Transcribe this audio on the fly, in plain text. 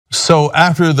So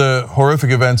after the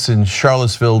horrific events in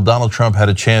Charlottesville, Donald Trump had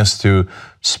a chance to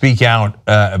speak out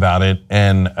about it,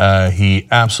 and he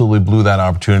absolutely blew that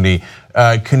opportunity.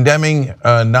 Condemning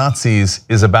Nazis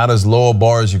is about as low a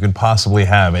bar as you can possibly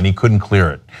have, and he couldn't clear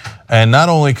it. And not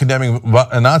only condemning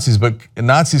Nazis, but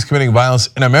Nazis committing violence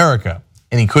in America,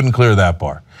 and he couldn't clear that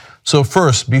bar. So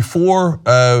first, before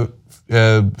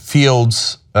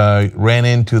Fields ran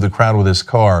into the crowd with his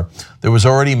car, there was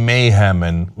already mayhem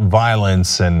and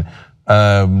violence and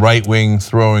right wing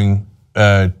throwing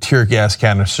tear gas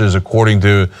canisters, according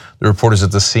to the reporters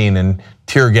at the scene, and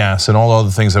tear gas and all other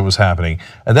things that was happening.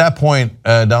 At that point,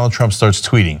 Donald Trump starts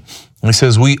tweeting. He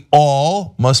says, "We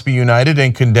all must be united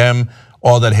and condemn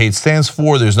all that hate stands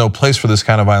for. There's no place for this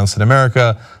kind of violence in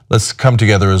America. Let's come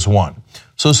together as one."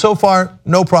 So far,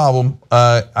 no problem.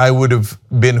 I would have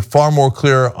been far more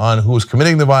clear on who was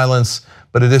committing the violence,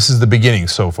 but this is the beginning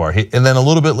so far. And then a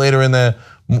little bit later in the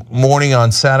morning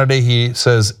on Saturday, he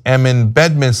says, "I'm in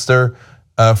Bedminster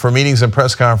for meetings and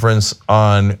press conference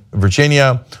on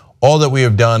Virginia, all that we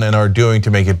have done and are doing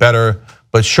to make it better,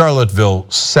 but Charlottesville,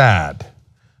 sad."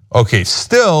 Okay,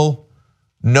 still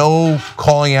no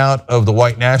calling out of the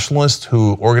white nationalists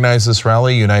who organized this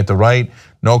rally, Unite the Right.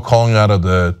 No calling out of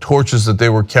the torches that they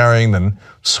were carrying, the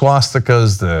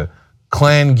swastikas, the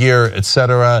Klan gear,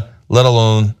 etc., let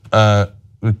alone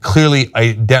clearly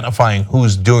identifying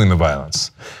who's doing the violence.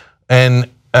 And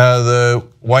the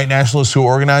white nationalists who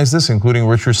organized this, including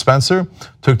Richard Spencer,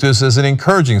 took this as an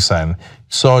encouraging sign.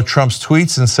 Saw Trump's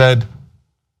tweets and said,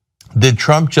 "Did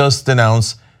Trump just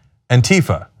denounce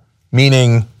Antifa?"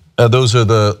 Meaning those are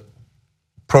the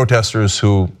protesters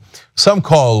who some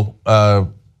call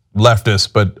leftists,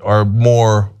 but are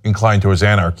more inclined towards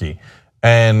anarchy.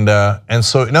 And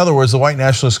so in other words, the white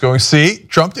nationalists going, "See,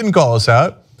 Trump didn't call us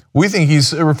out. We think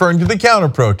he's referring to the counter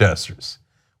protesters."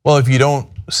 Well, if you don't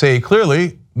say it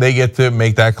clearly, they get to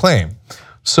make that claim.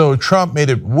 So Trump made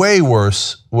it way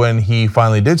worse when he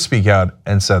finally did speak out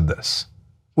and said this.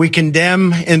 "We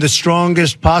condemn in the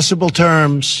strongest possible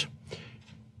terms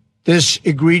this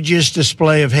egregious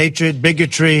display of hatred,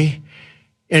 bigotry,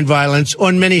 and violence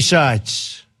on many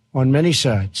sides. On many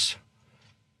sides.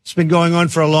 It's been going on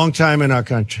for a long time in our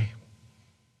country.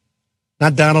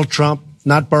 Not Donald Trump,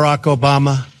 not Barack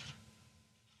Obama.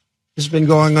 It's been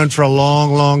going on for a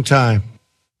long, long time."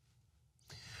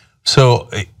 So,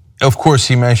 of course,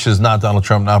 he mentions not Donald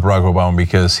Trump, not Barack Obama,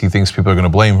 because he thinks people are going to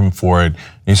blame him for it. And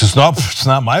he says, "No, it's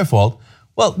not my fault."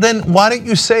 Well, then why don't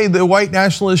you say the white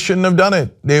nationalists shouldn't have done it?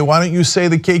 Why don't you say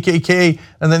the KKK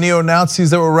and the neo-Nazis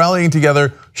that were rallying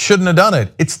together shouldn't have done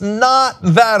it? It's not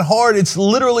that hard. It's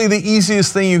literally the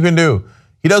easiest thing you can do.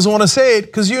 He doesn't want to say it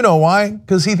because you know why?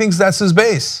 Because he thinks that's his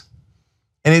base.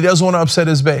 And he doesn't want to upset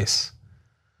his base.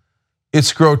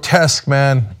 It's grotesque,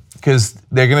 man, because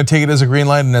they're going to take it as a green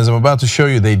light, and as I'm about to show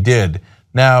you, they did.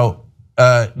 Now,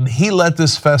 he let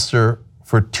this fester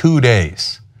for 2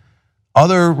 days.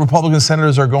 Other Republican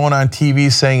senators are going on TV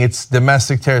saying it's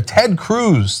domestic terror. Ted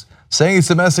Cruz saying it's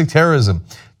domestic terrorism.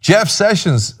 Jeff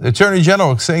Sessions, Attorney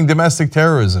General, saying domestic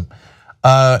terrorism,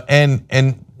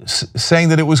 and saying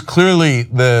that it was clearly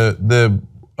the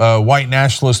white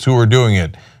nationalists who were doing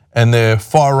it and the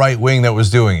far right wing that was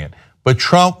doing it. But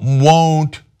Trump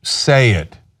won't say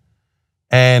it,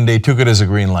 and they took it as a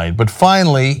green light. But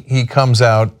finally, he comes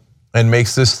out and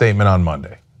makes this statement on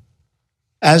Monday.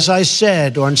 "As I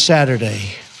said on Saturday,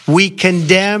 we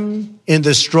condemn in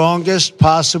the strongest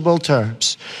possible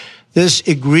terms this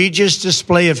egregious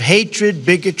display of hatred,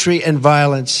 bigotry, and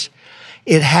violence.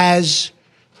 It has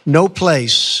no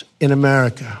place in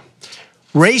America.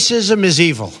 Racism is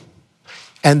evil,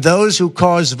 and those who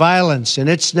cause violence in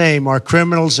its name are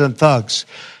criminals and thugs,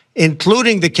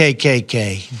 including the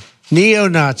KKK,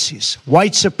 neo-Nazis,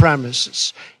 white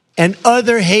supremacists, and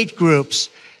other hate groups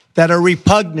that are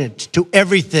repugnant to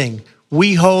everything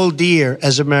we hold dear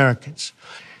as Americans.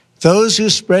 Those who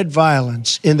spread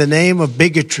violence in the name of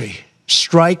bigotry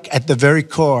strike at the very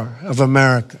core of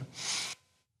America."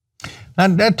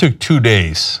 And that took 2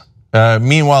 days.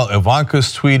 Meanwhile,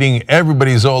 Ivanka's tweeting,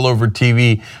 everybody's all over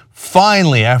TV.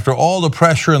 Finally, after all the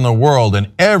pressure in the world and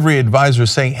every advisor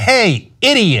saying, "Hey,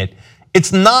 idiot,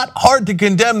 it's not hard to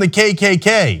condemn the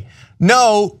KKK.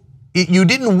 No, you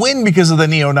didn't win because of the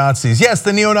neo-Nazis. Yes,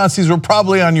 the neo-Nazis were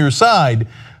probably on your side.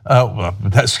 Well,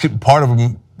 that's part of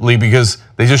them because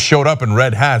they just showed up in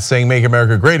red hats saying "Make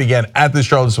America Great Again" at the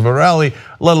Charlottesville rally,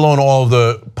 let alone all of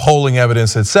the polling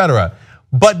evidence, etc.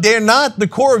 But they're not the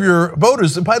core of your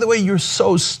voters. And by the way, you're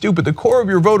so stupid. The core of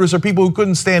your voters are people who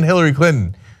couldn't stand Hillary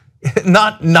Clinton,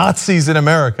 not Nazis in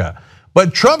America.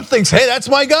 But Trump thinks, hey, that's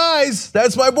my guys,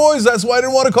 that's my boys, that's why I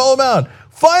didn't want to call them out.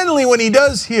 Finally, when he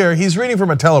does hear, he's reading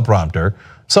from a teleprompter.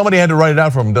 Somebody had to write it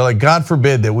out for him. They're like, God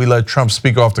forbid that we let Trump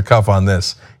speak off the cuff on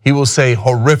this. He will say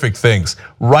horrific things.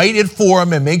 Write it for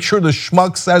him and make sure the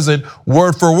schmuck says it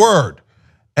word for word.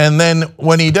 And then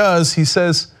when he does, he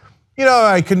says,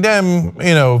 I condemn,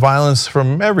 violence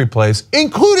from every place,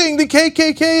 including the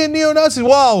KKK and neo-Nazis.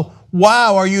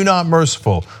 Wow, are you not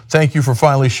merciful? Thank you for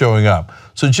finally showing up.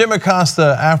 So Jim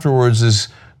Acosta afterwards is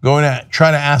going to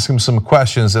try to ask him some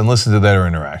questions and listen to their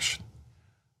interaction.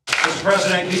 Mr.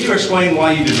 President, can you explain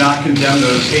why you did not condemn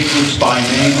those hate groups by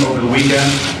name over the weekend?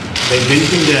 They've been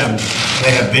condemned.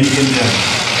 They have been condemned.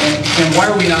 And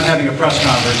why are we not having a press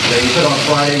conference today? You said on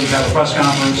Friday we'd have a press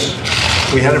conference.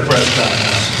 We had a press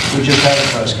conference. We just had a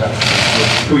press conference.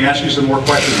 Can we ask you some more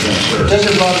questions then, sir? It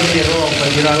doesn't bother me at all, but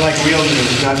I like real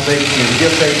news, not fake news.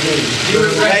 Give fake news.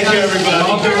 Thank you, everybody.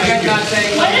 Mr.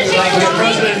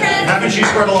 President, haven't you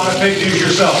spread a lot of fake news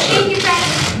yourself, sir?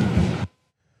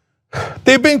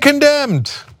 They've been condemned.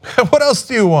 What else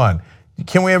do you want?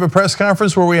 Can we have a press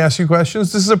conference where we ask you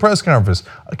questions? This is a press conference.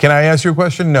 Can I ask you a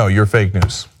question? No, you're fake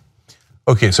news.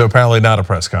 Okay, so apparently not a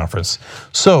press conference.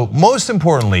 So most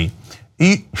importantly,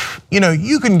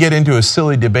 you can get into a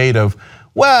silly debate of,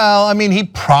 he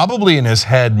probably in his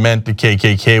head meant the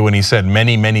KKK when he said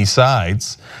many, many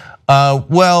sides.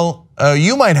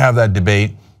 You might have that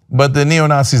debate, but the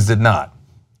neo-Nazis did not.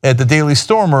 At the Daily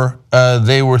Stormer,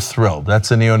 they were thrilled. That's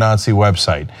a neo-Nazi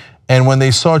website. And when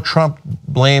they saw Trump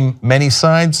blame many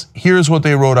sides, here's what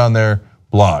they wrote on their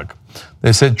blog.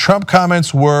 They said, Trump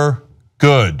comments were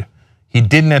good. He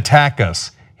didn't attack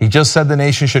us. He just said the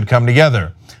nation should come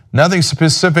together. Nothing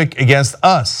specific against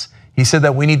us. He said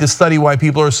that we need to study why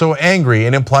people are so angry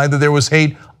and implied that there was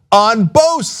hate on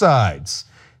both sides.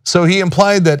 So he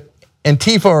implied that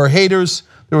Antifa are haters.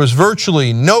 There was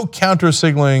virtually no counter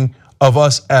signaling of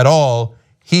us at all.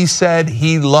 He said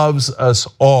he loves us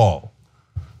all.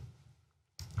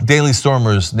 Daily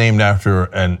Stormer is named after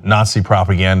a Nazi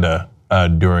propaganda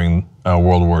during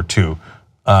World War II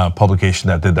publication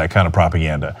that did that kind of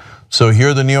propaganda. So here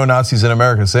are the neo-Nazis in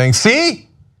America saying, see?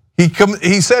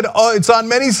 He said, oh, it's on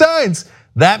many sides.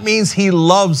 That means he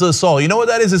loves us all. You know what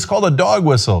that is? It's called a dog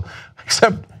whistle.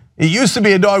 Except it used to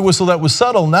be a dog whistle that was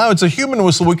subtle. Now it's a human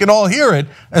whistle. We can all hear it.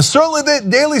 And certainly the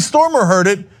Daily Stormer heard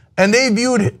it. And they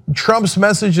viewed Trump's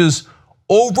messages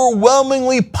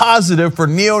overwhelmingly positive for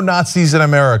neo-Nazis in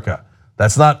America.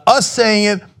 That's not us saying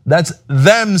it. That's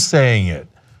them saying it.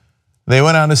 They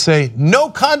went on to say, no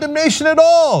condemnation at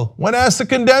all. When asked to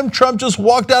condemn, Trump just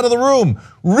walked out of the room.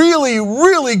 Really,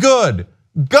 really good.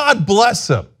 God bless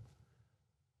him.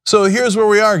 So here's where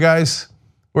we are, guys,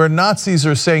 where Nazis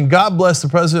are saying, God bless the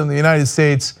President of the United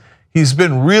States. He's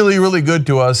been really, really good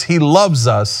to us. He loves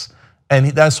us,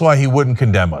 and that's why he wouldn't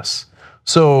condemn us.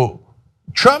 So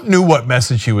Trump knew what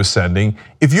message he was sending.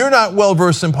 If you're not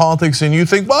well-versed in politics and you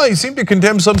think, well, he seemed to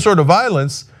condemn some sort of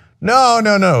violence.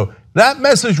 No. That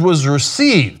message was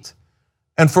received.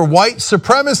 And for white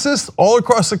supremacists all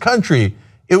across the country,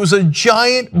 it was a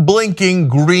giant blinking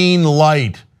green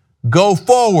light. Go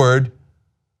forward,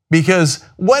 because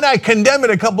when I condemn it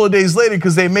a couple of days later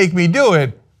because they make me do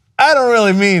it, I don't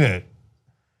really mean it.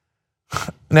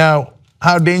 Now,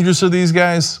 how dangerous are these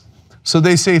guys? So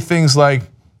they say things like,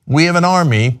 we have an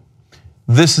army,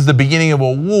 this is the beginning of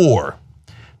a war.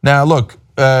 Now look,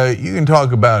 you can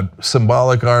talk about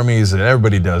symbolic armies and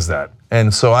everybody does that.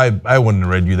 And so I wouldn't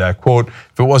have read you that quote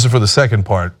if it wasn't for the second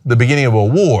part, the beginning of a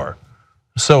war.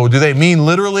 So do they mean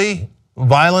literally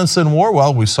violence and war?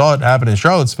 Well, we saw it happen in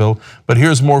Charlottesville, but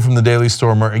here's more from the Daily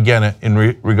Stormer, again, in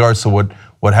regards to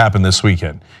what happened this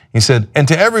weekend. He said, and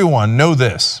to everyone, know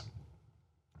this,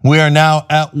 we are now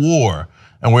at war.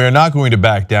 And we are not going to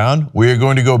back down. We are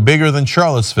going to go bigger than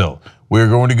Charlottesville. We are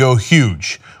going to go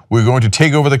huge. We're going to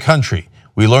take over the country.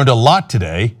 We learned a lot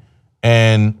today,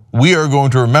 and we are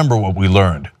going to remember what we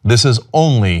learned. This has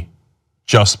only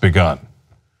just begun.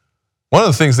 One of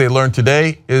the things they learned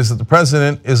today is that the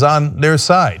president is on their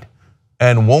side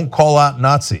and won't call out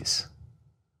Nazis.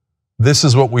 This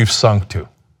is what we've sunk to.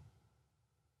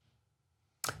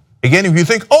 Again, if you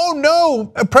think, oh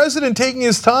no, a president taking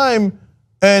his time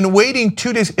and waiting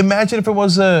 2 days. Imagine if it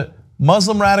was a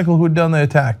Muslim radical who had done the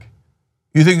attack.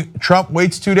 You think Trump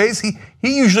waits 2 days? He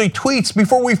usually tweets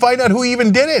before we find out who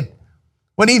even did it.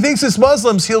 When he thinks it's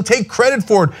Muslims, he'll take credit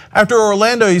for it. After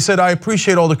Orlando, he said, I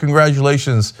appreciate all the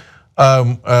congratulations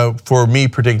for me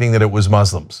predicting that it was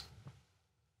Muslims.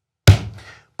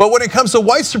 But when it comes to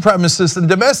white supremacists and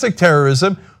domestic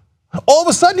terrorism, all of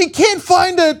a sudden he can't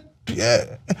find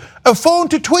a phone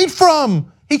to tweet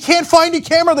from. He can't find a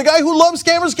camera. The guy who loves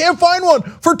cameras can't find one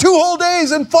for 2 whole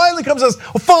days, and finally comes and says,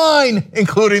 fine,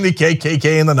 including the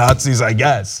KKK and the Nazis, I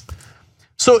guess.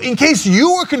 So in case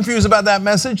you were confused about that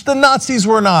message, the Nazis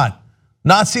were not.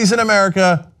 Nazis in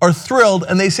America are thrilled,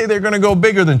 and they say they're gonna go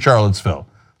bigger than Charlottesville.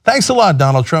 Thanks a lot,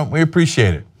 Donald Trump, we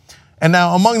appreciate it. And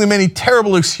now among the many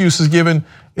terrible excuses given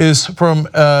is from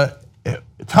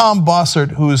Tom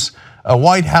Bossert, who's a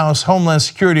White House Homeland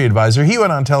Security advisor. He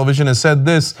went on television and said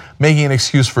this, making an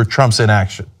excuse for Trump's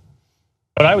inaction.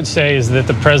 What I would say is that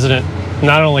the president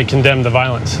not only condemned the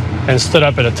violence and stood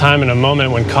up at a time and a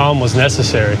moment when calm was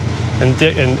necessary and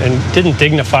didn't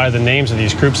dignify the names of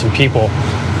these groups and people,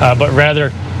 but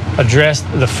rather addressed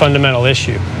the fundamental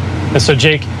issue. And so,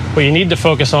 Jake, what you need to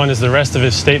focus on is the rest of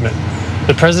his statement.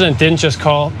 The president didn't just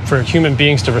call for human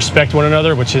beings to respect one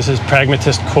another, which is his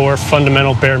pragmatist core,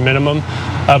 fundamental bare minimum,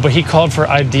 but he called for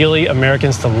ideally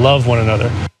Americans to love one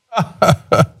another.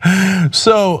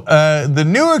 So the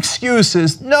new excuse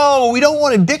is, no, we don't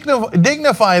want to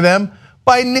dignify them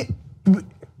by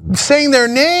saying their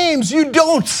names. You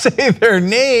don't say their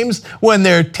names when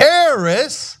they're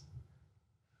terrorists.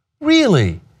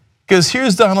 Really? Because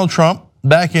here's Donald Trump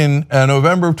back in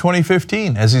November of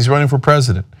 2015 as he's running for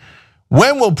president.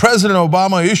 When will President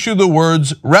Obama issue the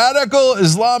words radical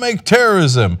Islamic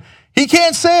terrorism? He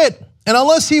can't say it, and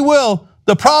unless he will,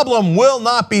 the problem will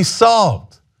not be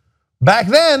solved. Back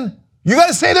then, you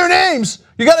gotta say their names.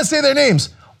 You gotta say their names.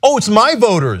 Oh, it's my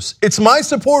voters, it's my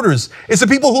supporters, it's the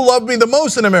people who love me the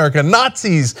most in America,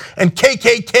 Nazis and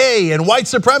KKK and white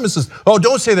supremacists. Oh,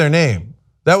 don't say their name.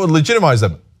 That would legitimize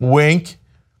them. Wink.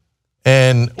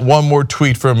 And one more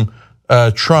tweet from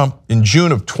Trump in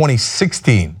June of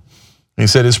 2016. He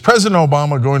said, is President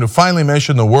Obama going to finally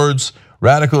mention the words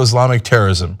radical Islamic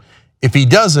terrorism? If he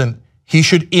doesn't, he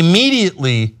should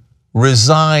immediately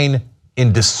resign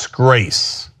in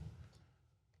disgrace.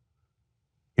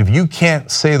 If you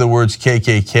can't say the words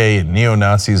KKK and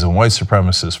neo-Nazis and white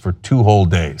supremacists for 2 whole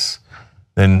days,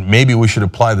 then maybe we should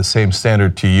apply the same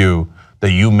standard to you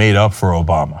that you made up for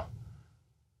Obama.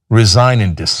 Resign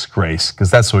in disgrace,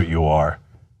 because that's what you are.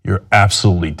 You're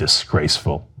absolutely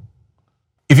disgraceful.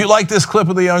 If you like this clip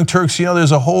of the Young Turks, you know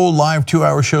there's a whole live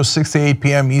 2-hour show, 6 to 8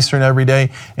 p.m. Eastern every day,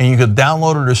 and you can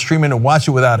download it or stream it and watch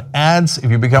it without ads if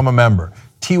you become a member.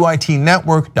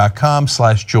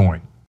 tytnetwork.com/join.